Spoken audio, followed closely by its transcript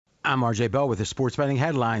I'm RJ Bell with the sports betting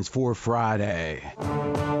headlines for Friday.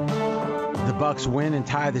 The Bucks win and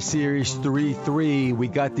tie the series 3-3. We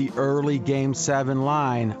got the early Game 7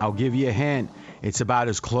 line. I'll give you a hint. It's about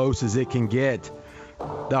as close as it can get.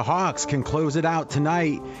 The Hawks can close it out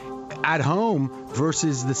tonight at home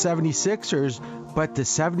versus the 76ers, but the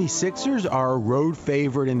 76ers are a road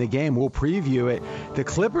favorite in the game. We'll preview it. The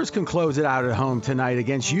Clippers can close it out at home tonight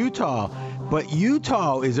against Utah, but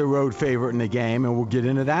Utah is a road favorite in the game, and we'll get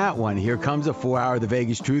into that one. Here comes a 4-hour The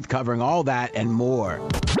Vegas Truth covering all that and more.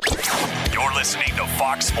 You're listening to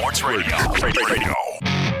Fox Sports Radio.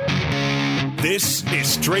 This is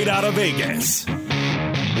Straight Out of Vegas.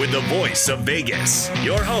 With the voice of Vegas,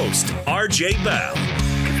 your host, RJ Bell.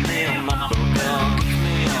 Give me a number, girl. Give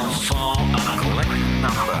me a phone. I'm collecting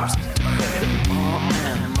numbers. More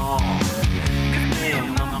and more. Give me a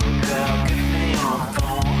number, girl. Give me a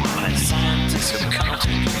phone. I'm a scientist of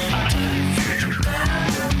counting. I'm a future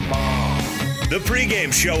more. The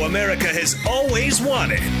pregame show America has always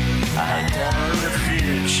wanted. I tell the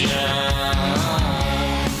future.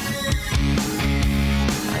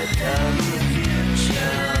 I tell the future.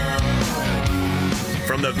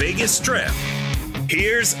 From the Vegas Strip,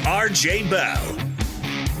 here's RJ Bell.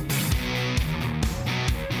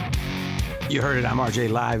 You heard it. I'm RJ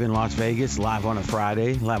live in Las Vegas, live on a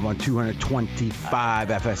Friday, live on 225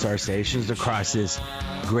 FSR stations across this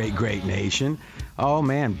great nation. Oh,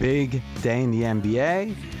 man, big day in the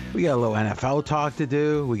NBA. We got a little NFL talk to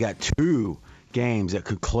do. We got two games that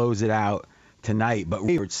could close it out tonight. But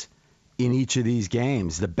in each of these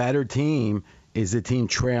games, the better team is the team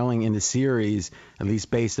trailing in the series, at least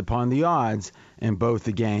based upon the odds in both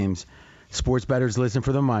the games. Sports bettors listen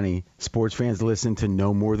for the money. Sports fans listen to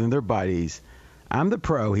no more than their buddies. I'm the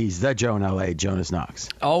pro. He's the Joe in L.A., Jonas Knox.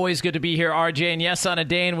 Always good to be here, RJ. And yes, on a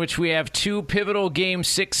day in which we have two pivotal Game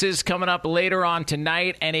 6s coming up later on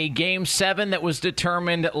tonight and a Game 7 that was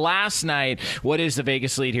determined last night. What is the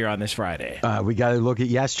Vegas lead here on this Friday? We got to look at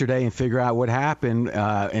yesterday and figure out what happened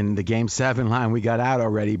in the Game 7 line. We got out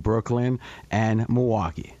already, Brooklyn and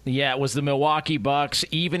Milwaukee. Yeah, it was the Milwaukee Bucks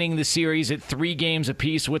evening the series at 3 games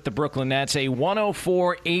apiece with the Brooklyn Nets. A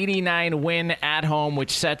 104-89 win at home,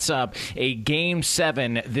 which sets up a Game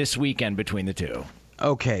 7 this weekend between the two.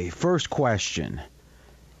 Okay, first question.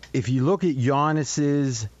 If you look at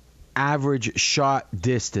Giannis's average shot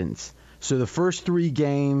distance, so the first 3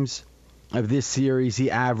 games of this series, he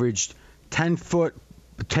averaged 10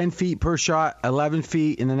 feet per shot, 11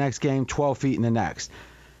 feet in the next game, 12 feet in the next.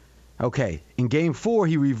 Okay, in Game 4,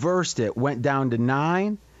 he reversed it, went down to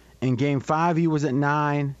 9. In Game 5, he was at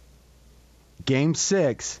 9. Game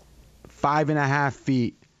 6, 5.5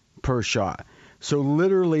 feet per shot. So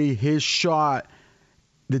literally his shot,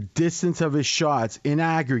 the distance of his shots in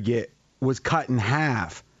aggregate was cut in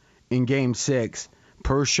half in Game 6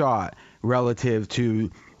 per shot relative to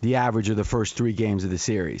the average of the first 3 games of the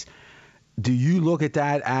series. Do you look at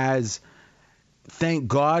that as, thank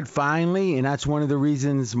God finally, and that's one of the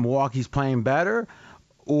reasons Milwaukee's playing better?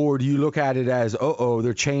 Or do you look at it as,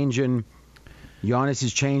 they're changing, Giannis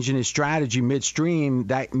is changing his strategy midstream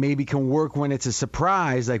that maybe can work when it's a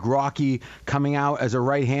surprise, like Rocky coming out as a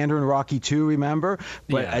right-hander in Rocky 2, remember?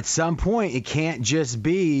 But At some point, it can't just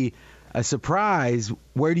be a surprise.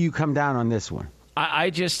 Where do you come down on this one?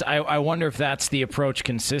 I wonder if that's the approach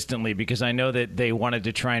consistently, because I know that they wanted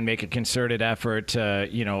to try and make a concerted effort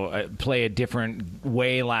to, play a different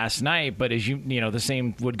way last night. But as the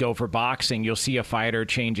same would go for boxing. You'll see a fighter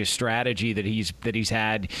change his strategy that he's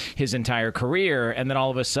had his entire career, and then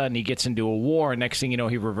all of a sudden he gets into a war, and next thing you know,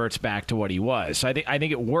 he reverts back to what he was. So I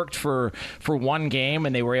think it worked for one game,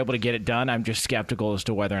 and they were able to get it done. I'm just skeptical as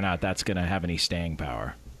to whether or not that's going to have any staying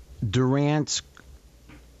power. Durant's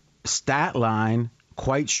stat line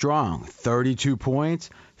quite strong. 32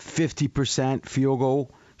 points, 50% field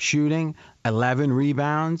goal shooting, 11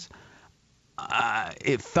 rebounds.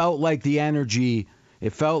 It felt like the energy,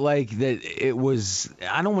 it felt like that it was,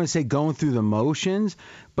 I don't want to say going through the motions,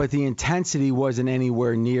 but the intensity wasn't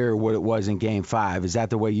anywhere near what it was in Game 5. Is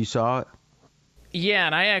that the way you saw it? Yeah,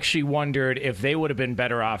 and I actually wondered if they would have been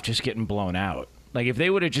better off just getting blown out. Like if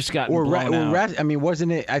they would have just gotten blown out.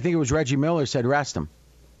 Wasn't it? I think it was Reggie Miller said rest him.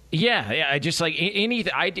 Yeah. I just like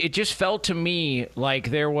it just felt to me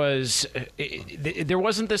like there wasn't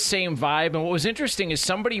the same vibe. And what was interesting is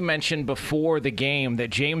somebody mentioned before the game that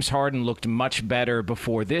James Harden looked much better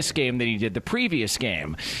before this game than he did the previous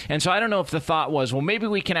game. And so I don't know if the thought was, well, maybe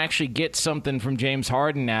we can actually get something from James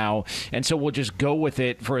Harden now, and so we'll just go with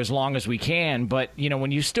it for as long as we can. But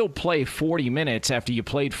when you still play 40 minutes after you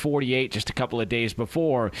played 48 just a couple of days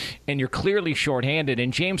before, and you're clearly shorthanded,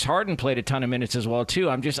 and James Harden played a ton of minutes as well too.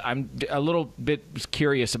 I'm a little bit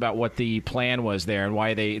curious about what the plan was there and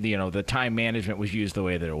why the time management was used the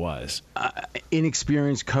way that it was.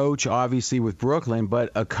 Inexperienced coach, obviously, with Brooklyn,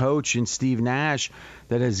 but a coach in Steve Nash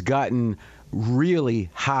that has gotten really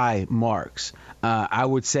high marks. I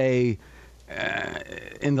would say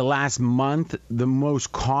in the last month, the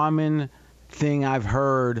most common thing I've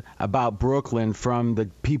heard about Brooklyn from the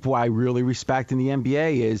people I really respect in the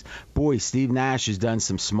NBA is, boy, Steve Nash has done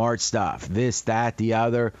some smart stuff. This, that, the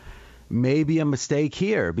other. Maybe a mistake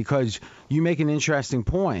here, because you make an interesting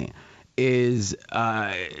point. Is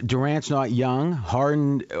Durant's not young.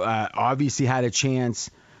 Harden obviously had a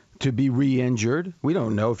chance to be re-injured. We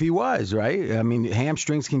don't know if he was, right? I mean,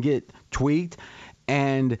 hamstrings can get tweaked.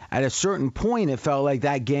 And at a certain point, it felt like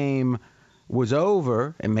that game was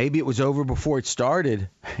over, and maybe it was over before it started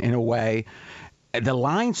in a way. The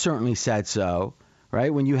line certainly said so,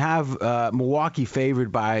 right? When you have Milwaukee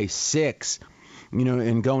favored by 6,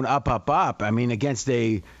 and going up, I mean, against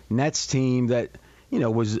a Nets team that,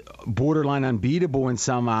 was borderline unbeatable in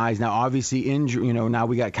some eyes. Now, obviously, now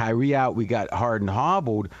we got Kyrie out, we got Harden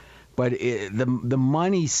hobbled. But the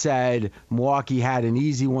money said Milwaukee had an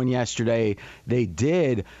easy one yesterday. They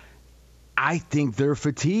did. I think they're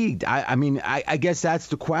fatigued. I guess that's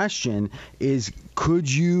the question is,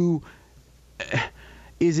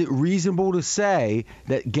 is it reasonable to say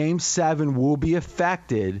that Game 7 will be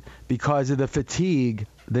affected because of the fatigue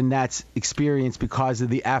the Nets experience because of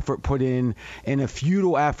the effort put in a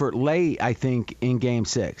futile effort late, I think, in Game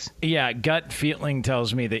 6? Yeah, gut feeling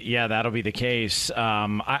tells me that, that'll be the case.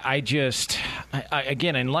 I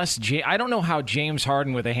don't know how James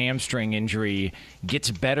Harden with a hamstring injury gets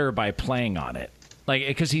better by playing on it.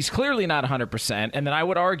 Because he's clearly not 100%. And then I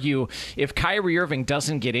would argue if Kyrie Irving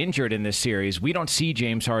doesn't get injured in this series, we don't see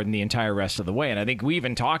James Harden the entire rest of the way. And I think we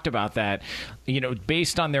even talked about that,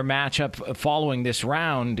 based on their matchup following this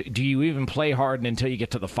round, do you even play Harden until you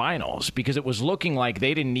get to the finals? Because it was looking like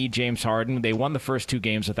they didn't need James Harden. They won the first 2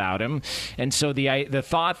 games without him. And so the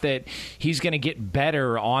thought that he's going to get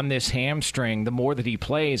better on this hamstring the more that he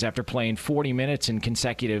plays after playing 40 minutes in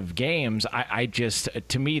consecutive games,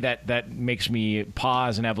 to me, that makes me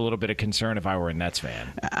pause and have a little bit of concern if I were a Nets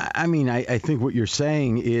fan. I think what you're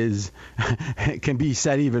saying is can be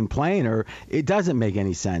said even plainer. It doesn't make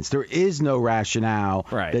any sense. There is no rationale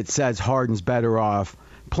that says Harden's better off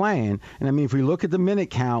playing. And if we look at the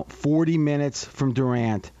minute count, 40 minutes from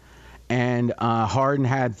Durant, and Harden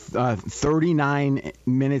had 39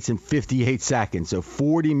 minutes and 58 seconds. So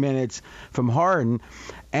 40 minutes from Harden.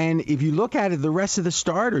 And if you look at it, the rest of the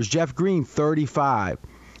starters, Jeff Green, 35.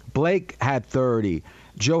 Blake had 30.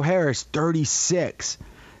 Joe Harris, 36.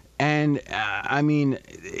 And,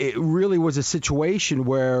 it really was a situation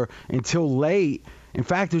where until late, in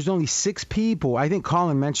fact, there's only 6 people. I think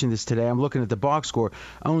Colin mentioned this today. I'm looking at the box score.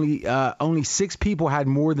 Only 6 people had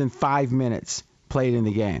more than 5 minutes played in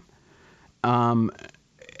the game. And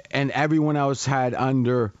everyone else had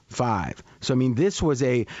under 5. So, this was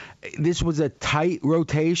a tight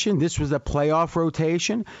rotation. This was a playoff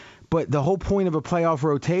rotation. But the whole point of a playoff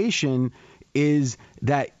rotation is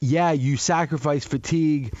that, you sacrifice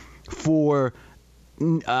fatigue for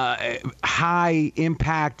high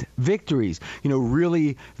impact victories,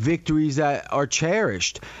 really victories that are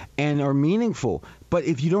cherished and are meaningful. But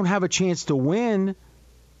if you don't have a chance to win,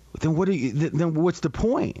 then what's the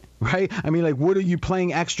point, right? What are you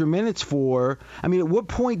playing extra minutes for? At what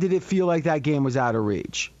point did it feel like that game was out of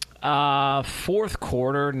reach? Fourth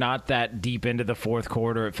quarter, not that deep into the fourth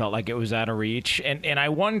quarter, it felt like it was out of reach. And I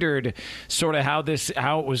wondered sort of how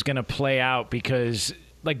it was going to play out, because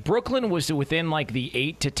Brooklyn was within the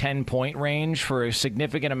 8 to 10 point range for a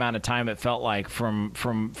significant amount of time, it felt like, from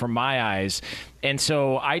my eyes. And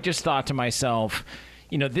so I just thought to myself,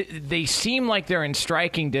 they seem like they're in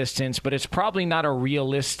striking distance, but it's probably not a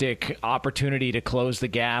realistic opportunity to close the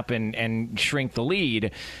gap and shrink the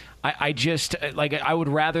lead. I would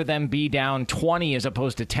rather them be down 20 as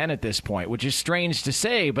opposed to 10 at this point, which is strange to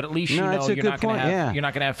say, but at least you're not going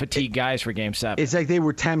to have fatigued guys for Game 7. It's like they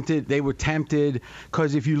were tempted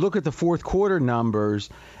because if you look at the fourth quarter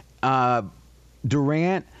numbers,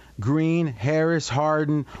 Durant, Green, Harris,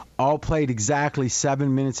 Harden all played exactly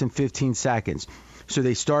 7 minutes and 15 seconds. So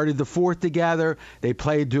they started the fourth together. They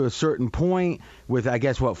played to a certain point with,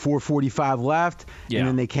 4:45 left, and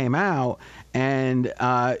then they came out, and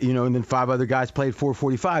and then 5 other guys played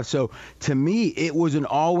 4:45. So to me, it was an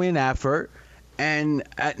all-in effort. And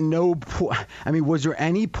at no point, was there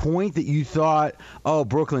any point that you thought, oh,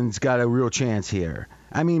 Brooklyn's got a real chance here?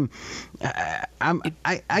 I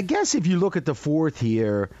guess if you look at the fourth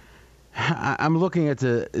here, I'm looking at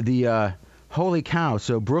the Holy cow.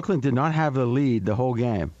 So Brooklyn did not have the lead the whole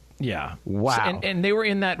game. Yeah. Wow. And they were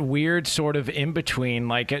in that weird sort of in between.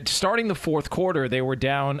 Like starting the fourth quarter, they were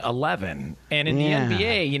down 11. And in the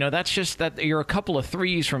NBA, that's just that you're a couple of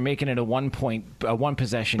threes from making it a one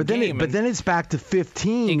possession game. But then it's back to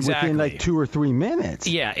 15 within like 2 or 3 minutes.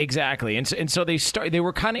 Yeah, exactly. And so they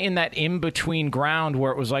were kind of in that in between ground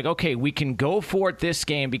where it was like, okay, we can go for it this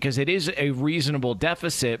game because it is a reasonable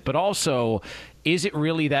deficit, but also, is it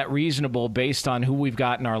really that reasonable based on who we've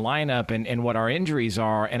got in our lineup and what our injuries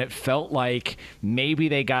are? And it felt like maybe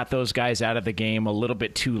they got those guys out of the game a little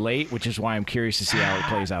bit too late, which is why I'm curious to see how it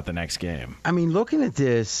plays out the next game. I mean, looking at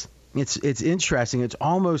this, it's interesting. It's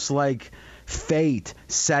almost like fate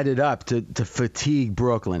set it up to fatigue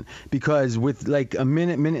Brooklyn, because with like a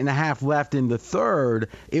minute and a half left in the third,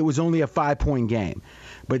 it was only a 5-point game.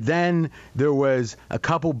 But then there was a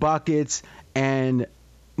couple buckets and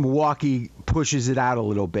Milwaukee pushes it out a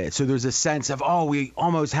little bit. So there's a sense of, we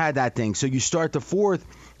almost had that thing. So you start the fourth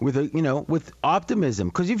with with optimism,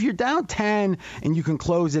 because if you're down 10 and you can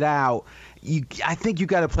close it out, I think you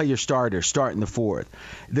got to play your starter starting the fourth.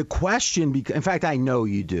 The question, in fact, I know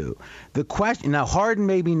you do. The question now, Harden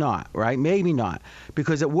maybe not, right? Maybe not,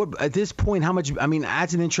 because at this point, how much? I mean,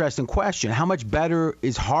 that's an interesting question. How much better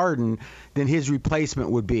is Harden than his replacement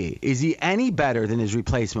would be? Is he any better than his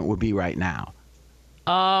replacement would be right now?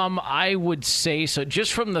 I would say so,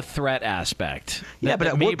 just from the threat aspect. Yeah, but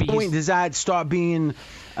at what point does that stop being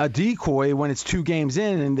a decoy when it's 2 games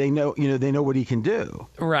in and they know what he can do?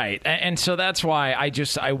 Right, and so that's why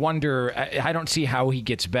I wonder. I don't see how he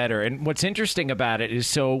gets better. And what's interesting about it is,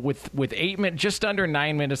 so with just under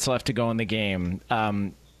 9 minutes left to go in the game,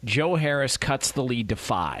 Joe Harris cuts the lead to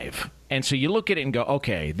 5. And so you look at it and go,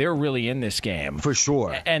 okay, they're really in this game. For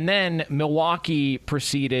sure. And then Milwaukee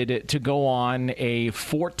proceeded to go on a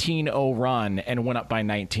 14-0 run and went up by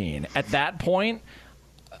 19. At that point,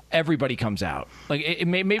 everybody comes out. Like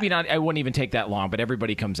maybe not. I wouldn't even take that long, but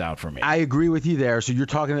everybody comes out for me. I agree with you there. So you're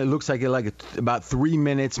talking. It looks like about 3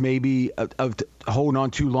 minutes, maybe of holding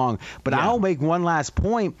on too long. But I'll make one last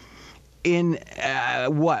point. In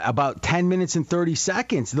about 10 minutes and 30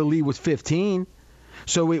 seconds, the lead was 15.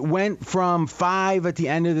 So it went from 5 at the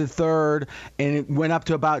end of the third, and it went up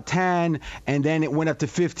to about 10, and then it went up to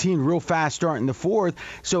 15 real fast starting the fourth.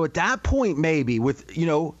 So at that point, maybe with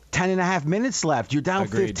 10 and a half minutes left, you're down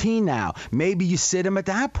 15 now. Maybe you sit him at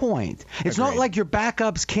that point. It's not like your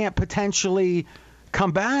backups can't potentially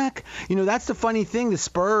come back. That's the funny thing. The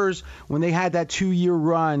Spurs, when they had that 2-year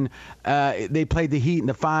run, they played the Heat in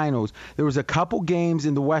the finals. There was a couple games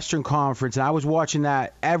in the Western Conference, and I was watching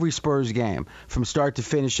that every Spurs game from start to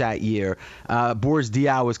finish that year. Boris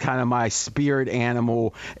Diaw was kind of my spirit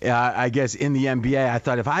animal, I guess, in the NBA. I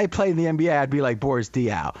thought if I played in the NBA, I'd be like Boris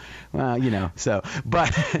Diaw. Well, so.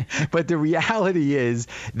 But the reality is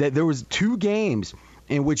that there was 2 games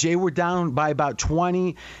in which they were down by about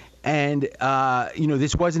 20. And,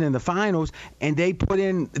 this wasn't in the finals, and they put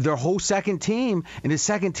in their whole second team, and the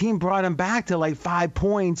second team brought them back to like 5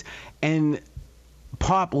 points, and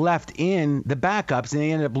Pop left in the backups, and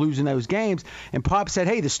they ended up losing those games. And Pop said,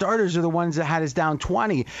 hey, the starters are the ones that had us down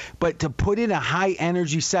 20. But to put in a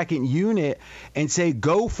high-energy second unit and say,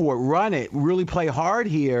 go for it, run it, really play hard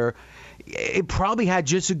here, it probably had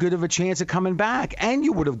just as good of a chance of coming back, and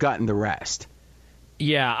you would have gotten the rest.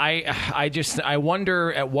 Yeah, I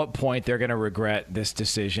wonder at what point they're going to regret this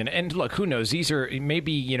decision. And look, who knows? These are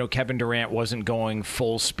maybe, Kevin Durant wasn't going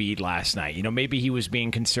full speed last night. Maybe he was being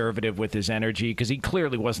conservative with his energy because he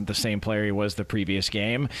clearly wasn't the same player he was the previous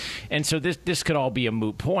game. And so this could all be a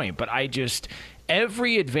moot point. But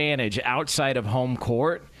every advantage outside of home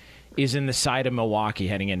court is in the side of Milwaukee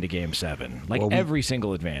heading into Game 7. Every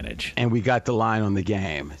single advantage. And we got the line on the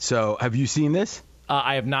game. So have you seen this?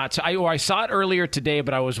 I have not. I saw it earlier today,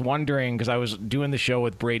 but I was wondering because I was doing the show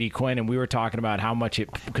with Brady Quinn, and we were talking about how much it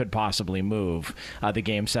could possibly move the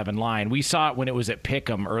Game 7 line. We saw it when it was at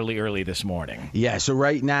Pick'em early this morning. Yeah, so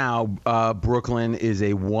right now, Brooklyn is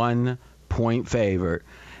a 1-point favorite.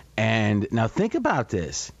 And now think about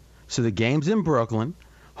this. So the game's in Brooklyn.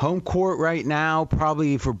 Home court right now,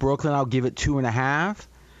 probably for Brooklyn, I'll give it 2.5.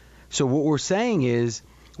 So what we're saying is,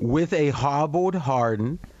 with a hobbled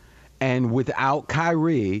Harden and without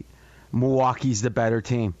Kyrie, Milwaukee's the better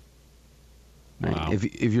team. Wow.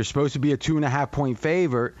 If you're supposed to be a 2.5-point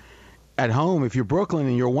favorite at home, if you're Brooklyn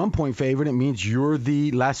and you're a 1-point favorite, it means you're the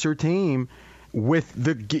lesser team with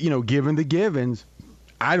the, given the givens.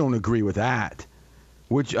 I don't agree with that.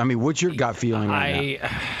 What's your gut feeling right now?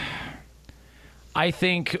 I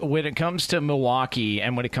think when it comes to Milwaukee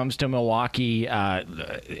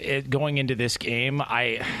going into this game,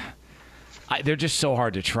 They're just so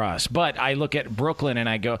hard to trust. But I look at Brooklyn and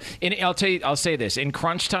I go, and I'll say this: in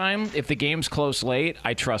crunch time, if the game's close late,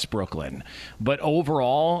 I trust Brooklyn. But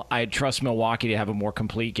overall, I trust Milwaukee to have a more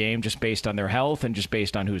complete game, just based on their health and just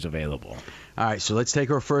based on who's available. All right, so let's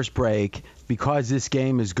take our first break. Because this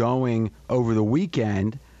game is going over the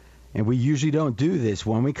weekend, and we usually don't do this,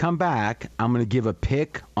 when we come back, I'm going to give a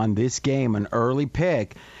pick on this game, an early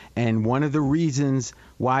pick. And one of the reasons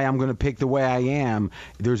why I'm going to pick the way I am,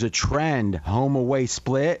 there's a trend, home-away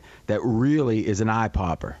split, that really is an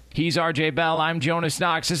eye-popper. He's RJ Bell. I'm Jonas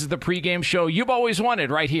Knox. This is the pregame show you've always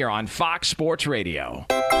wanted right here on Fox Sports Radio.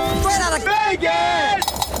 Straight out of Vegas!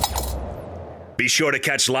 Be sure to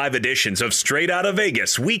catch live editions of Straight Outta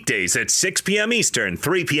Vegas weekdays at 6 p.m. Eastern,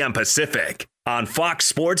 3 p.m. Pacific on Fox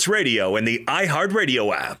Sports Radio and the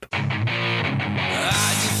iHeartRadio app.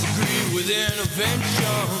 I disagree with intervention.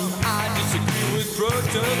 I disagree with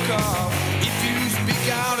protocol. If you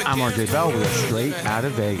speak out I'm RJ Bell with Straight Outta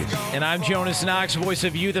Vegas. And I'm Jonas Knox, voice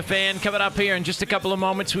of You, the Fan. Coming up here in just a couple of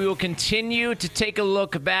moments, we will continue to take a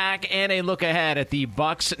look back and a look ahead at the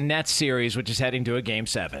Bucks-Nets series, which is heading to a Game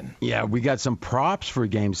 7. Yeah, we got some props for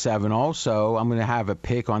Game 7 also. I'm going to have a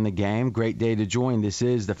pick on the game. Great day to join. This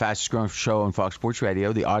is the fastest-growing show on Fox Sports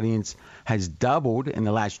Radio. The audience has doubled in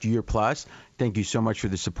the last year plus. Thank you so much for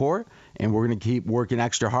the support, and we're going to keep working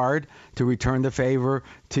extra hard to return the favor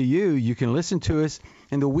to you. You can listen to us,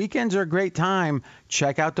 and the weekends are a great time.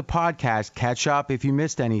 Check out the podcast. Catch up if you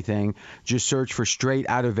missed anything. Just search for Straight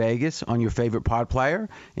Outta Vegas on your favorite pod player,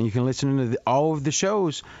 and you can listen to all of the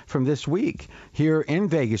shows from this week here in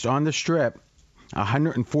Vegas on the Strip.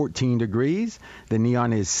 114 degrees. The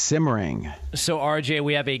neon is simmering. So, RJ,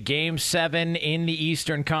 we have a Game 7 in the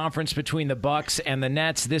Eastern Conference between the Bucks and the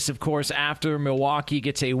Nets. This, of course, after Milwaukee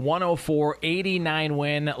gets a 104-89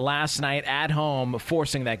 win last night at home,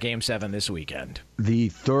 forcing that Game 7 this weekend. The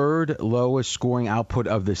third lowest scoring output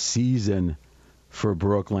of the season for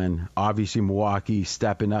Brooklyn. Obviously, Milwaukee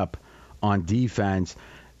stepping up on defense.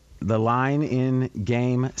 The line in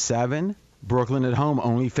Game 7, Brooklyn at home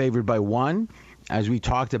only favored by 1. As we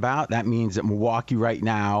talked about, that means that Milwaukee right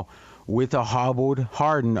now, with a hobbled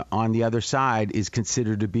Harden on the other side, is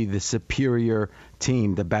considered to be the superior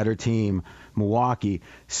team, the better team, Milwaukee.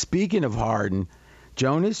 Speaking of Harden,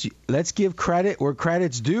 Jonas, let's give credit where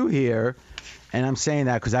credit's due here. And I'm saying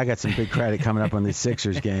that because I got some big credit coming up on the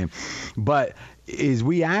Sixers game. But is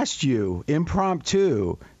we asked you,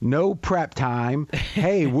 impromptu, no prep time,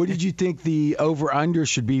 hey, what did you think the over-under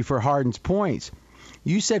should be for Harden's points?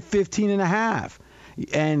 You said 15.5,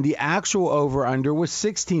 and the actual over-under was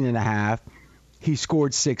 16.5. He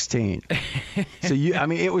scored 16. So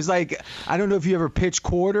it was like, I don't know if you ever pitch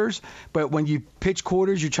quarters, but when you pitch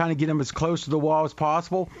quarters, you're trying to get them as close to the wall as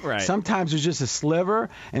possible. Right. Sometimes there's just a sliver,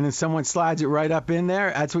 and then someone slides it right up in there.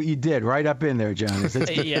 That's what you did, right up in there, Jonas.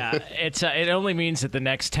 Yeah, it only means that the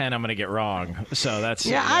next 10 I'm going to get wrong. So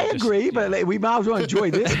that's I agree, but we might as well enjoy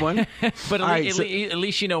this one. But at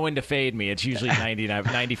least you know when to fade me. It's usually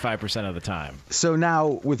 95% of the time. So now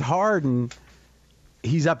with Harden,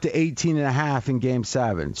 he's up to 18.5 in Game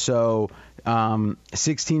 7. So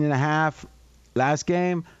 16.5 last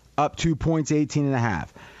game, up 2 points, 18.5.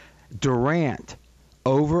 Durant,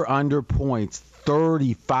 over-under points,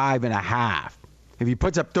 35.5. If he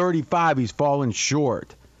puts up 35, he's falling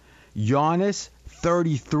short. Giannis,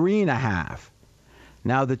 33.5.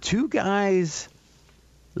 Now, the two guys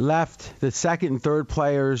left, the second and third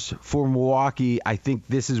players for Milwaukee, I think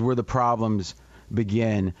this is where the problems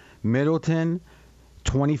begin. Middleton,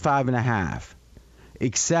 25.5.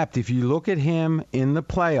 Except if you look at him in the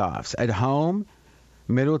playoffs at home,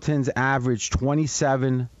 Middleton's averaged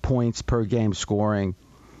 27 points per game scoring.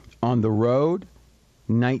 On the road,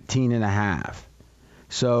 19.5.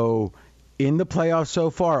 So in the playoffs so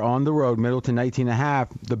far, on the road, Middleton 19.5.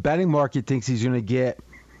 The betting market thinks he's going to get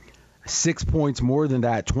 6 points more than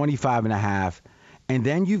that, 25.5. And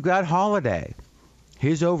then you've got Holiday.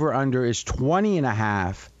 His over-under is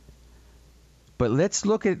 20.5. But let's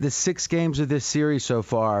look at the 6 games of this series so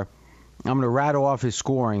far. I'm going to rattle off his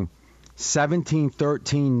scoring. 17,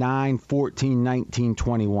 13, 9, 14, 19,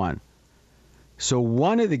 21. So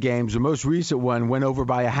one of the games, the most recent one, went over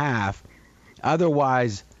by a half.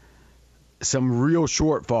 Otherwise, some real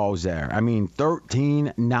shortfalls there.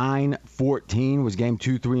 13, 9, 14 was game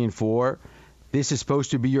 2, 3, and 4. This is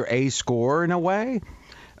supposed to be your A scorer in a way.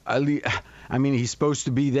 He's supposed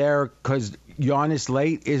to be there because Giannis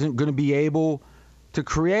late isn't going to be able to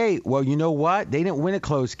create. Well, you know what? They didn't win a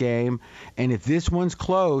close game. And if this one's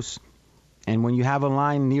close, and when you have a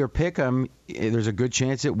line near Pick'em, there's a good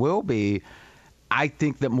chance it will be. I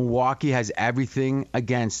think that Milwaukee has everything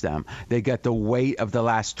against them. They got the weight of the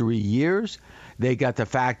last 3 years. They got the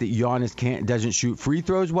fact that Giannis doesn't shoot free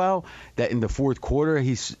throws well, that in the fourth quarter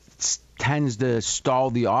he tends to stall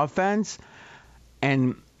the offense.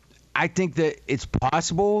 And I think that it's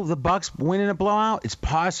possible the Bucks win in a blowout. It's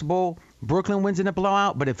possible Brooklyn wins in a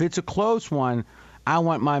blowout. But if it's a close one, I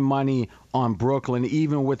want my money on Brooklyn,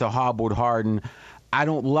 even with a hobbled Harden. I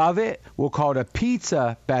don't love it. We'll call it a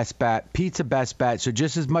pizza best bet. Pizza best bet. So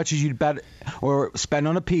just as much as you'd bet or spend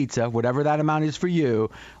on a pizza, whatever that amount is for you,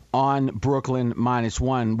 on Brooklyn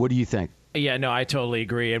 -1. What do you think? Yeah, no, I totally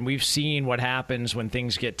agree. And we've seen what happens when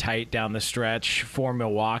things get tight down the stretch for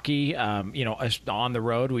Milwaukee. On the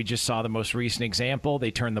road, we just saw the most recent example.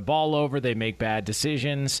 They turn the ball over. They make bad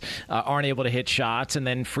decisions, aren't able to hit shots, and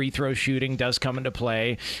then free throw shooting does come into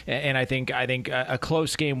play. And I think a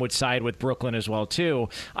close game would side with Brooklyn as well, too.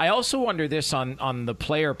 I also wonder this on the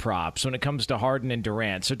player props when it comes to Harden and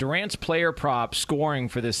Durant. So Durant's player prop scoring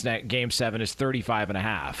for this Game 7 is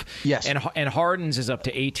 35.5. Yes. And Harden's is up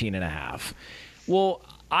to 18.5. Well,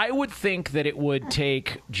 I would think that it would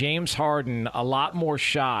take James Harden a lot more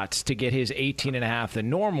shots to get his 18.5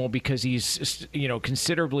 than normal because he's,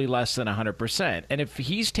 considerably less than 100%. And if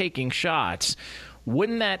he's taking shots,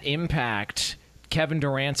 wouldn't that impact Kevin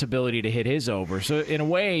Durant's ability to hit his over? So in a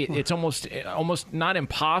way, it's almost not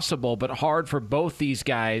impossible, but hard for both these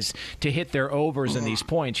guys to hit their overs in these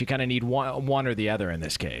points. You kind of need one or the other in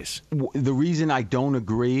this case. The reason I don't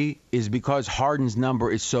agree is because Harden's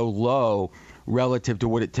number is so low relative to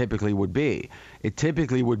what it typically would be. It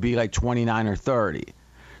typically would be like 29 or 30.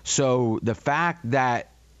 So the fact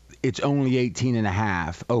that it's only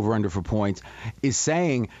 18.5 over under for points is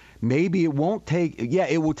saying maybe it won't take,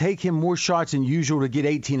 it will take him more shots than usual to get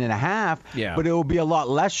 18.5, but it will be a lot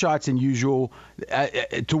less shots than usual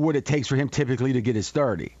to what it takes for him typically to get his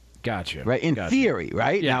 30. Gotcha. Right? In theory,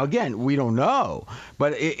 right? Yeah. Now, again, we don't know.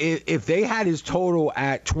 But if they had his total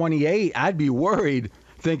at 28, I'd be worried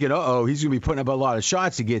thinking, he's going to be putting up a lot of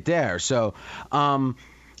shots to get there. So, listen,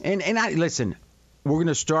 we're going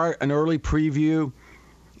to start an early preview.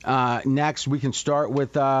 Next, we can start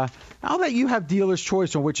with I'll let you have dealer's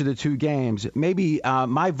choice on which of the two games. Maybe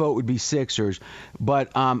my vote would be Sixers,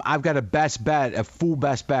 but I've got a full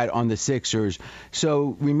best bet on the Sixers.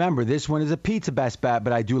 So remember, this one is a pizza best bet,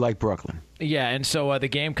 but I do like Brooklyn. Yeah, and so the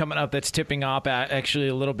game coming up that's tipping off actually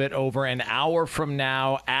a little bit over an hour from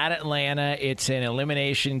now at Atlanta. It's an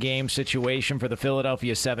elimination game situation for the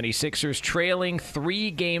Philadelphia 76ers, trailing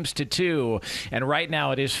 3-2. And right now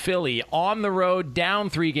it is Philly on the road, down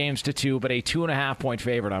 3-2, but a 2.5-point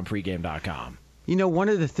favorite on pregame.com. One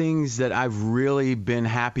of the things that I've really been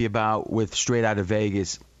happy about with Straight Outta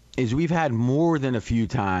Vegas is we've had more than a few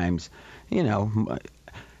times,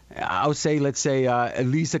 I'll say, let's say at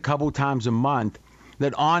least a couple times a month,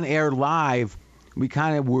 that on air live, we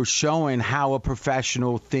kind of were showing how a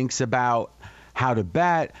professional thinks about how to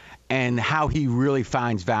bet and how he really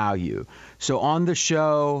finds value. So on the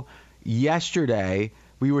show yesterday,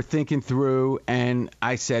 we were thinking through, and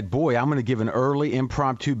I said, boy, I'm going to give an early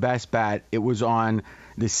impromptu best bet. It was on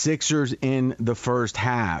the Sixers in the first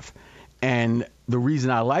half. And the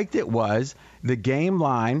reason I liked it was the game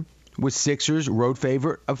line was Sixers road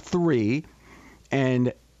favorite of 3,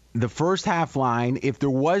 and the first half line, if there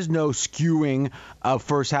was no skewing of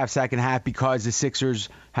first half, second half, because the Sixers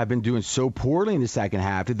have been doing so poorly in the second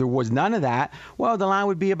half, if there was none of that, well, the line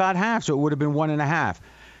would be about half, so it would have been 1.5.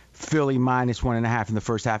 Philly -1.5 in the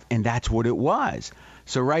first half, and that's what it was.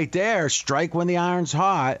 So right there, strike when the iron's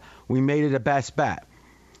hot, we made it a best bet.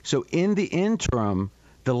 So in the interim,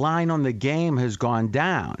 the line on the game has gone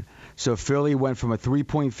down. So Philly went from a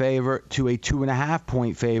 3-point favorite to a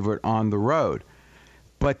 2.5-point favorite on the road.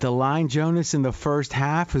 But the line, Jonas, in the first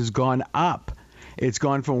half has gone up. It's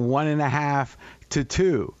gone from 1.5 to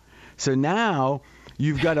 2. So now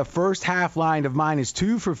you've got a first half line of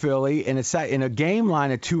 -2 for Philly and in a game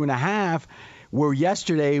line of 2.5, where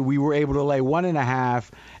yesterday we were able to lay 1.5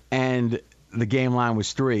 and the game line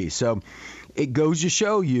was 3. So it goes to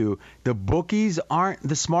show you the bookies aren't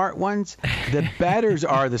the smart ones. The bettors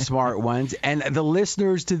are the smart ones. And the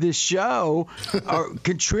listeners to this show are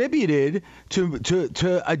contributed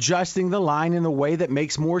to adjusting the line in a way that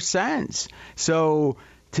makes more sense. So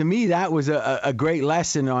to me, that was a great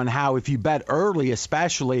lesson on how if you bet early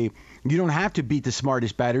especially, you don't have to beat the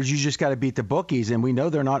smartest bettors. You just got to beat the bookies. And we know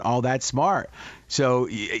they're not all that smart. So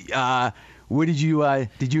What did you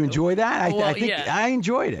enjoy that? Well, I think yeah. I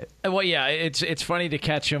enjoyed it. Well, yeah, it's funny to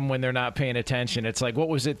catch them when they're not paying attention. It's like, what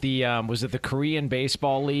was it? Was it the Korean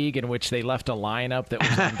Baseball League in which they left a lineup that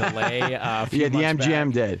was on delay? A few Yeah, the months MGM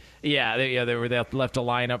back? did. Yeah, they left a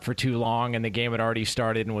lineup for too long, and the game had already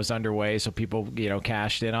started and was underway, so people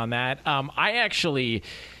cashed in on that. I actually.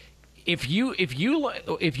 If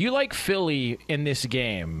you like Philly in this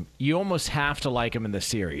game, you almost have to like them in the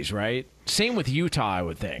series, right? Same with Utah, I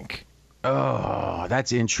would think. Oh,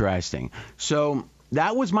 that's interesting. So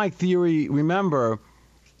that was my theory. Remember,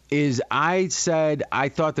 is I said I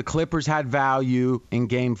thought the Clippers had value in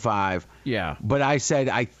Game 5. Yeah. But I said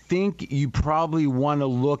I think you probably want to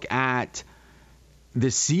look at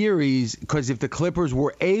the series because if the Clippers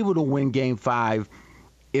were able to win Game 5,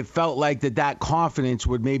 it felt like that confidence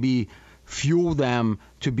would maybe fuel them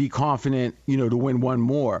to be confident, to win one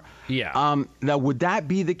more. Yeah. Now, would that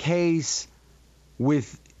be the case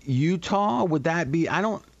with Utah? Would that be? I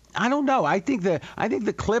don't know. I think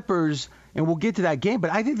the Clippers, and we'll get to that game, but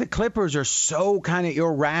I think the Clippers are so kind of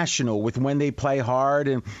irrational with when they play hard,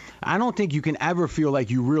 and I don't think you can ever feel like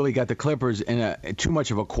you really got the Clippers in too much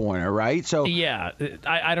of a corner, right? So yeah,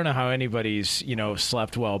 I don't know how anybody's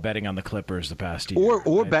slept well betting on the Clippers the past year,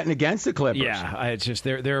 or betting against the Clippers. Yeah, it's just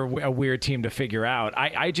they're a weird team to figure out.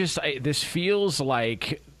 This feels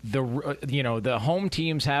like the home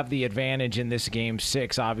teams have the advantage in this Game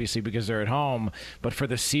 6, obviously because they're at home. But for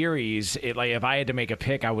the series, if I had to make a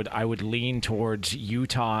pick, I would lean towards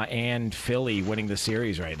Utah and Philly winning the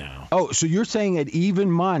series right now. Oh, so you're saying at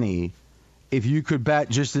even money, if you could bet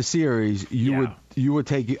just the series, you would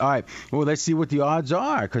take it. All right. Well, let's see what the odds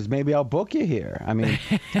are, because maybe I'll book you here. I mean,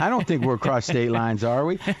 I don't think we're across state lines, are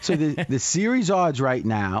we? So the series odds right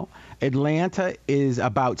now, Atlanta is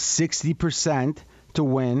about 60% to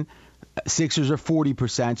win. Sixers are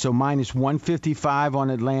 40%, so minus 155 on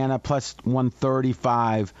Atlanta, plus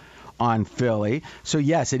 135 on Philly. So,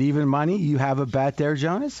 yes, at even money, you have a bet there,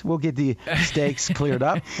 Jonas. We'll get the stakes cleared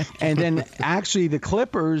up. And then, actually, the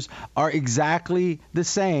Clippers are exactly the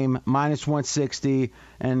same, minus 160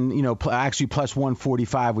 and, actually plus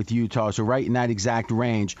 145 with Utah. So right in that exact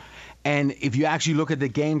range. And if you actually look at the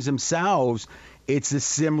games themselves, it's a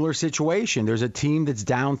similar situation. There's a team that's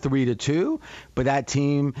down 3-2, but that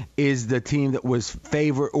team is the team that was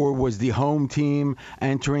favored or was the home team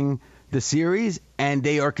entering the series, and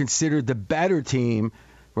they are considered the better team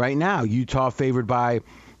right now. Utah favored by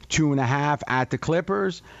 2.5 at the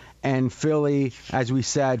Clippers, and Philly, as we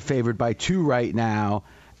said, favored by 2 right now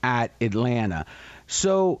at Atlanta.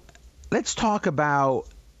 So let's talk about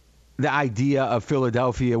the idea of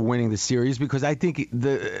Philadelphia winning the series, because I think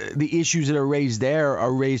the issues that are raised there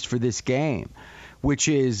are raised for this game, which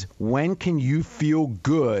is when can you feel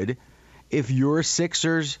good if you're a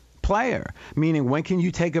Sixers player? Meaning, when can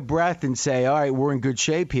you take a breath and say, all right, we're in good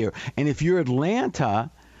shape here? And if you're Atlanta,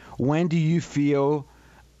 when do you feel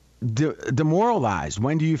demoralized?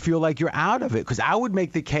 When do you feel like you're out of it? Because I would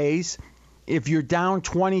make the case if you're down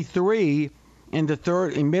 23 in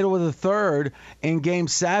the middle of the third in Game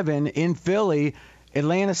 7 in Philly,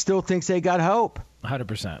 Atlanta still thinks they got hope.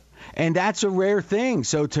 100%. And that's a rare thing.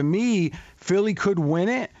 So to me, Philly could win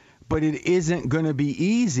it, but it isn't going to be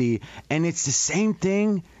easy. And it's the same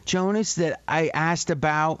thing, Jonas, that I asked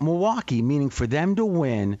about Milwaukee, meaning for them to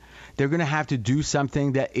win, they're going to have to do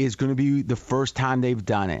something that is going to be the first time they've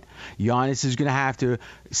done it. Giannis is going to have to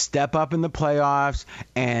step up in the playoffs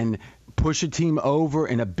and push a team over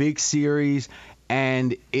in a big series,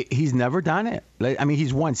 and he's never done it. I mean,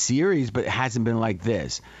 he's won series, but it hasn't been like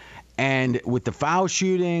this. And with the foul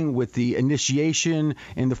shooting, with the initiation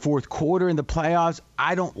in the fourth quarter in the playoffs,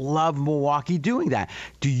 I don't love Milwaukee doing that.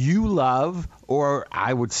 Do you love, or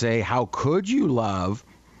I would say, how could you love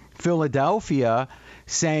Philadelphia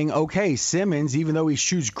saying, okay, Simmons, even though he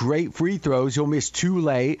shoots great free throws, he'll miss 2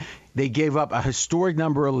 late. They gave up a historic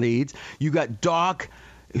number of leads. You got Doc,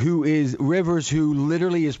 who is Rivers, who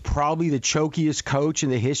literally is probably the chokiest coach in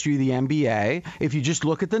the history of the NBA, if you just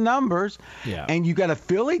look at the numbers. Yeah. And you got a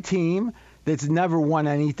Philly team that's never won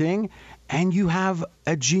anything, and you have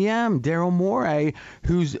a GM, Daryl Morey,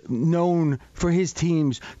 who's known for his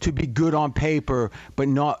teams to be good on paper, but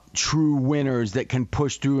not true winners that can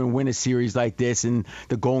push through and win a series like this, and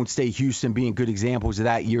the Golden State Houston being good examples of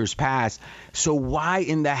that years past. So why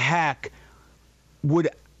in the heck would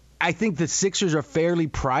I think the Sixers are fairly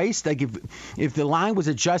priced? Like if the line was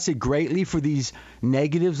adjusted greatly for these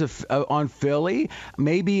negatives on Philly,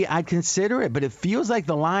 maybe I'd consider it. But it feels like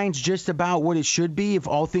the line's just about what it should be if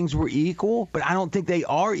all things were equal. But I don't think they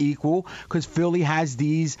are equal because Philly has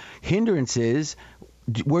these hindrances.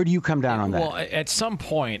 Where do you come down on that? Well, at some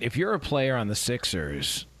point, if you're a player on the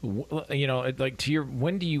Sixers, like to your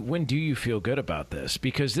when do you feel good about this?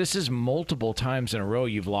 Because this is multiple times in a row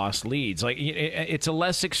you've lost leads. Like it's a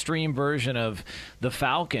less extreme version of the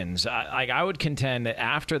Falcons. I would contend that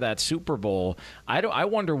after that Super Bowl, I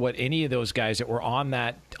wonder what any of those guys that were on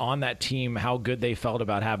that team, how good they felt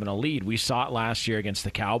about having a lead. We saw it last year against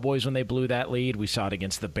the Cowboys when they blew that lead. We saw it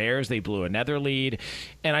against the Bears. They blew another lead.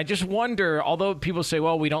 And I just wonder, although people say,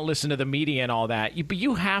 well, we don't listen to the media and all that, but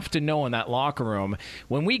you have to know in that locker room,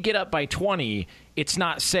 when we get up by 20, it's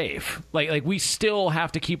not safe. Like we still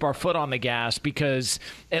have to keep our foot on the gas because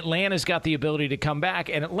Atlanta's got the ability to come back,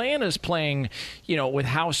 and Atlanta's playing, with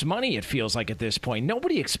house money, it feels like at this point.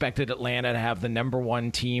 Nobody expected Atlanta to have the number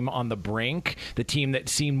one team on the brink, the team that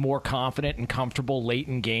seemed more confident and comfortable late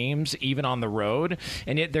in games, even on the road,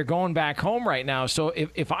 and yet they're going back home right now. So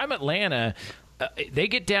if I'm Atlanta, they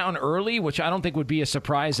get down early, which I don't think would be a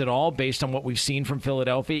surprise at all based on what we've seen from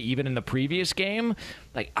Philadelphia, even in the previous game.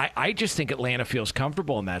 Like I just think Atlanta feels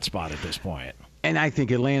comfortable in that spot at this point. And I think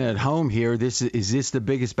Atlanta at home here, is this the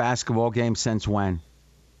biggest basketball game since when?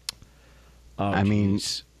 I mean,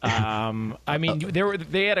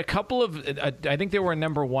 they had a couple of. I think they were a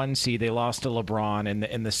number one seed. They lost to LeBron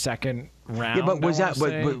in the second round. Yeah, but was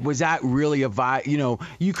that really a vibe?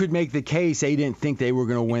 You could make the case they didn't think they were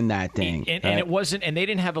going to win that thing, and right? it wasn't. And they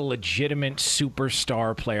didn't have a legitimate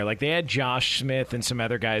superstar player. Like they had Josh Smith and some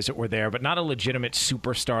other guys that were there, but not a legitimate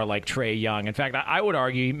superstar like Trae Young. In fact, I would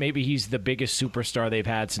argue maybe he's the biggest superstar they've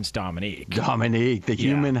had since Dominique. Dominique, the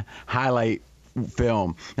human highlight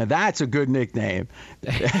film. Now that's a good nickname.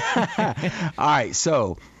 All right,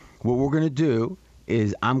 so what we're going to do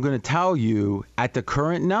is I'm going to tell you at the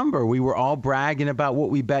current number, we were all bragging about what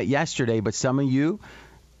we bet yesterday, but some of you,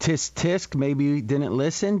 tisk, maybe didn't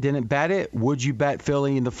listen, didn't bet it. Would you bet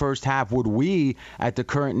Philly in the first half? Would we at the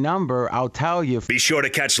current number? I'll tell you. Be sure to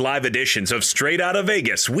catch live editions of Straight Outta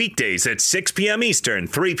Vegas weekdays at 6 p.m. Eastern,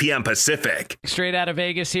 3 p.m. Pacific. Straight Out of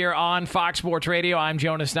Vegas here on Fox Sports Radio. I'm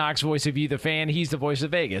Jonas Knox, voice of You, the fan. He's the voice of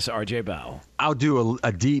Vegas, RJ Bell. I'll do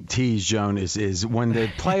a deep tease, Jonas, is when the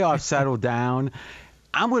playoffs settle down,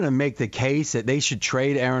 I'm going to make the case that they should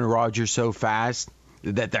trade Aaron Rodgers so fast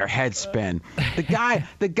that their heads spin.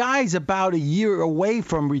 The guy's about a year away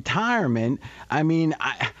from retirement. I mean,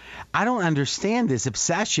 I don't understand this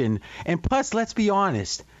obsession. And plus, let's be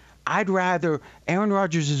honest, I'd rather Aaron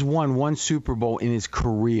Rodgers has won one Super Bowl in his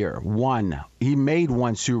career. One. He made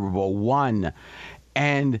one Super Bowl. One.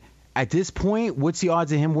 And at this point, what's the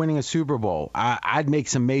odds of him winning a Super Bowl? I'd make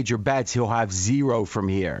some major bets he'll have 0 from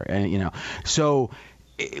here. And so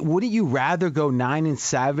wouldn't you rather go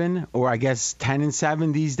 9-7 or I guess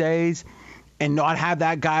 10-7 these days and not have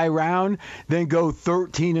that guy around than go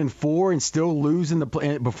 13-4 and still lose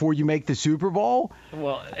before you make the Super Bowl?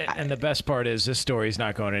 Well, and the best part is this story's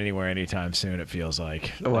not going anywhere anytime soon. It feels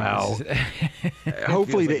like. Well,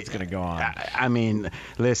 hopefully it's going to go on. I mean,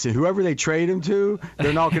 listen, whoever they trade him to,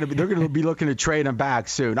 they're going to be looking to trade him back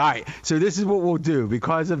soon. All right, so this is what we'll do.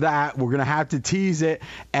 Because of that, we're going to have to tease it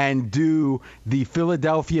and do the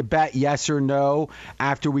Philadelphia bet, yes or no,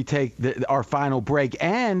 after we take our final break,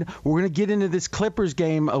 and we're going to get into this Clippers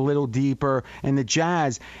game a little deeper and the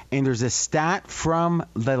Jazz, and there's a stat from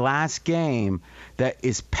the last game that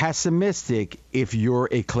is pessimistic if you're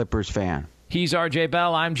a Clippers fan. He's RJ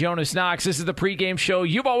Bell. I'm Jonas Knox. This is the pregame show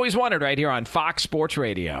you've always wanted right here on Fox Sports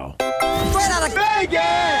Radio. Straight out of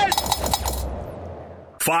Vegas!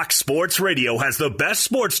 Fox Sports Radio has the best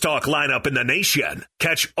sports talk lineup in the nation.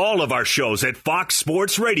 Catch all of our shows at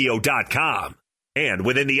foxsportsradio.com. And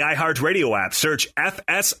within the iHeartRadio app, search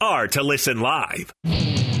FSR to listen live.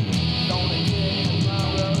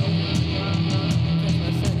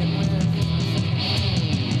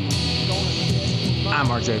 I'm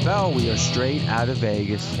RJ Bell. We are straight out of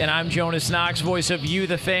Vegas. And I'm Jonas Knox, voice of You,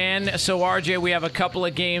 the fan. So, RJ, we have a couple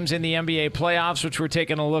of games in the NBA playoffs, which we're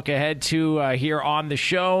taking a look ahead to here on the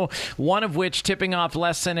show. One of which tipping off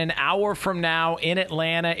less than an hour from now in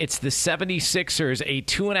Atlanta. It's the 76ers, a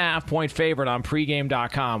 2.5-point favorite on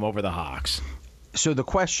pregame.com over the Hawks. So the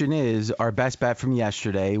question is, our best bet from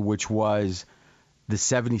yesterday, which was the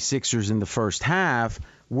 76ers in the first half,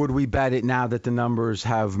 would we bet it now that the numbers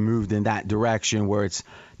have moved in that direction where it's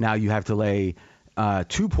now you have to lay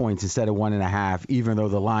 2 points instead of 1.5, even though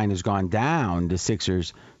the line has gone down to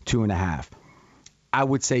Sixers 2.5? I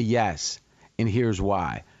would say yes, and here's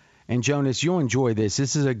why. And Jonas, you'll enjoy this.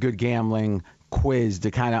 This is a good gambling quiz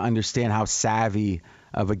to kind of understand how savvy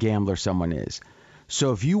of a gambler someone is.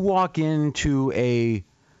 So if you walk into a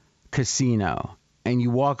casino and you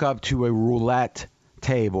walk up to a roulette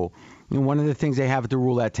table, and one of the things they have at the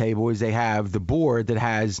roulette table is they have the board that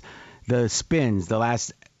has the spins, the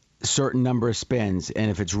last certain number of spins,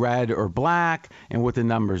 and if it's red or black, and what the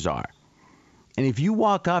numbers are. And if you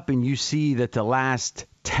walk up and you see that the last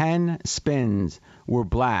 10 spins were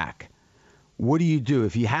black, what do you do?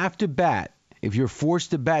 If you have to bet, if you're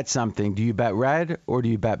forced to bet something, do you bet red or do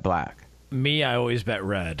you bet black? Me, I always bet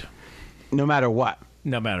red. No matter what.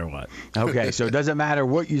 No matter what. Okay, so it doesn't matter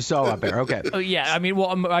what you saw up there. Okay. Oh, yeah, I mean,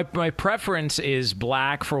 well, my preference is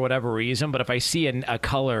black for whatever reason, but if I see a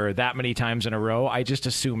color that many times in a row, I just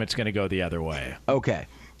assume it's going to go the other way. Okay.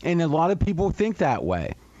 And a lot of people think that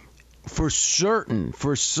way. For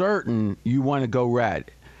certain, you want to go red.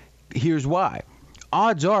 Here's why.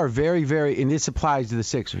 Odds are very, very, and this applies to the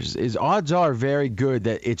Sixers, is odds are very good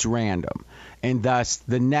that it's random. And thus,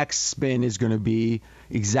 the next spin is going to be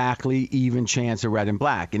exactly even chance of red and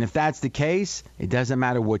black. And if that's the case, it doesn't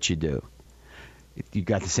matter what you do. You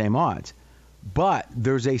got the same odds. But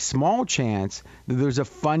there's a small chance that there's a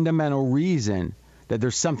fundamental reason that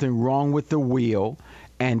there's something wrong with the wheel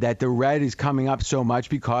and that the red is coming up so much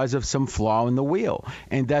because of some flaw in the wheel.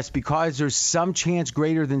 And thus, because there's some chance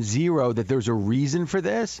greater than zero that there's a reason for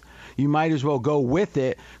this, you might as well go with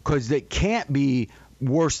it, because it can't be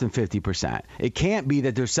worse than 50%. It can't be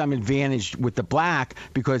that there's some advantage with the black,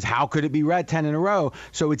 because how could it be red 10 in a row?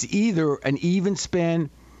 So it's either an even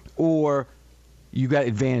spin or you got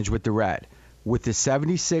advantage with the red. With the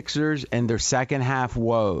 76ers and their second half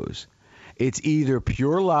woes, it's either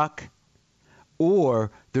pure luck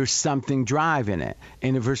or there's something driving it.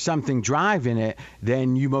 And if there's something driving it,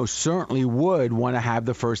 then you most certainly would want to have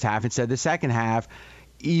the first half instead of the second half,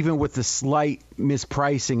 even with the slight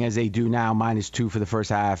mispricing as they do now, -2 for the first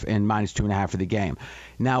half and -2.5 for the game.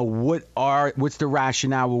 Now, what's the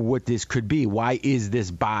rationale of what this could be? Why is this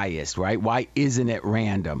biased, right? Why isn't it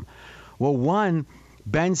random? Well, one,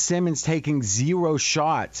 Ben Simmons taking 0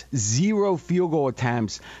 shots, 0 field goal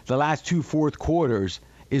attempts the last 2 fourth quarters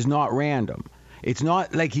is not random. It's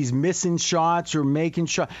not like he's missing shots or making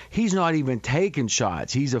shots. He's not even taking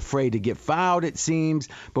shots. He's afraid to get fouled, it seems.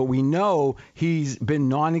 But we know he's been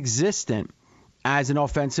non-existent as an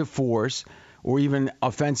offensive force or even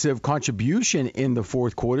offensive contribution in the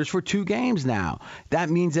fourth quarters for 2 games now. That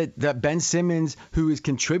means that Ben Simmons, who is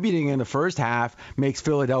contributing in the first half, makes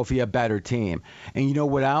Philadelphia a better team. And you know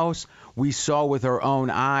what else? We saw with our own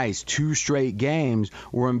eyes 2 straight games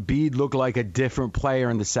where Embiid looked like a different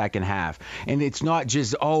player in the second half. And it's not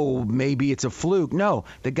just, maybe it's a fluke. No,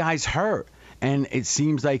 the guy's hurt. And it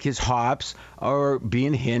seems like his hops are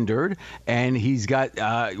being hindered, and he's got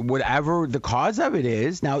whatever the cause of it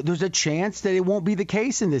is. Now, there's a chance that it won't be the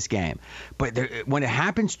case in this game. But when it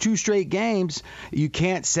happens 2 straight games, you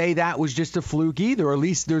can't say that was just a fluke either, or at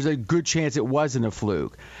least there's a good chance it wasn't a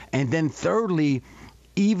fluke. And then thirdly,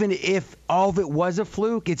 even if all of it was a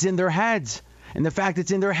fluke, it's in their heads. And the fact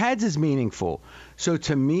it's in their heads is meaningful. So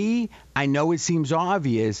to me, I know it seems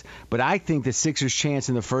obvious, but I think the Sixers' chance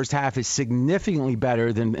in the first half is significantly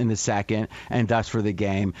better than in the second, and thus for the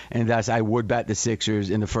game. And thus I would bet the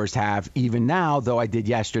Sixers in the first half, even now, though I did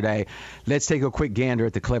yesterday. Let's take a quick gander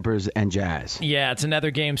at the Clippers and Jazz. Yeah, it's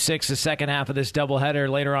another Game 6, the second half of this doubleheader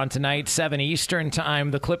later on tonight, 7 Eastern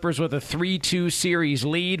time. The Clippers with a 3-2 series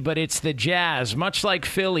lead, but it's the Jazz, much like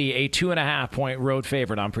Philly, a 2.5-point road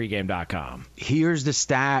favorite on pregame.com. Here's the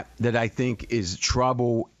stat that I think is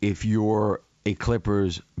trouble if you're a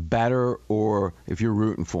Clippers bettor or if you're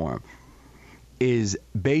rooting for them, is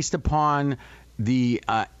based upon the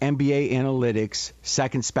NBA Analytics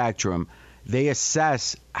Second Spectrum. They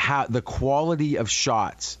assess how the quality of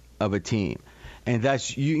shots of a team. And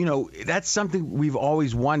that's, that's something we've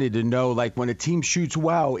always wanted to know. Like, when a team shoots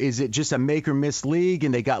well, is it just a make or miss league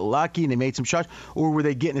and they got lucky and they made some shots, or were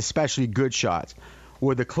they getting especially good shots?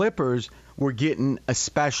 Well, the Clippers were getting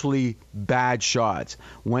especially bad shots.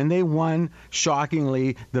 When they won,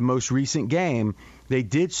 shockingly, the most recent game, they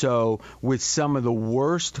did so with some of the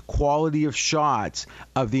worst quality of shots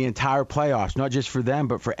of the entire playoffs, not just for them,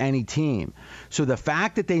 but for any team. So the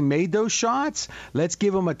fact that they made those shots, let's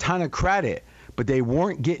give them a ton of credit. But they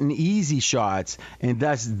weren't getting easy shots, and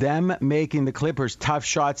thus them making the Clippers tough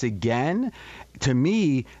shots again, to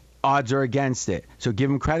me, odds are against it. So give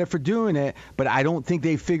them credit for doing it, but I don't think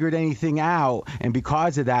they figured anything out. And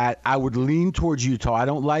because of that, I would lean towards Utah. I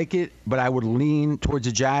don't like it, but I would lean towards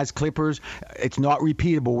the Jazz. Clippers, it's not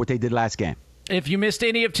repeatable what they did last game. If you missed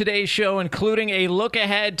any of today's show, including a look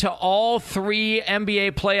ahead to all 3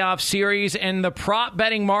 NBA playoff series and the prop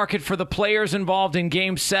betting market for the players involved in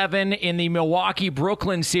Game 7 in the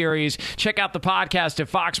Milwaukee-Brooklyn series, check out the podcast at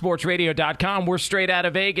foxsportsradio.com. We're straight out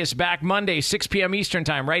of Vegas, back Monday, 6 p.m. Eastern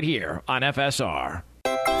time, right here on FSR.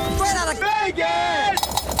 Straight out of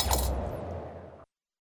Vegas!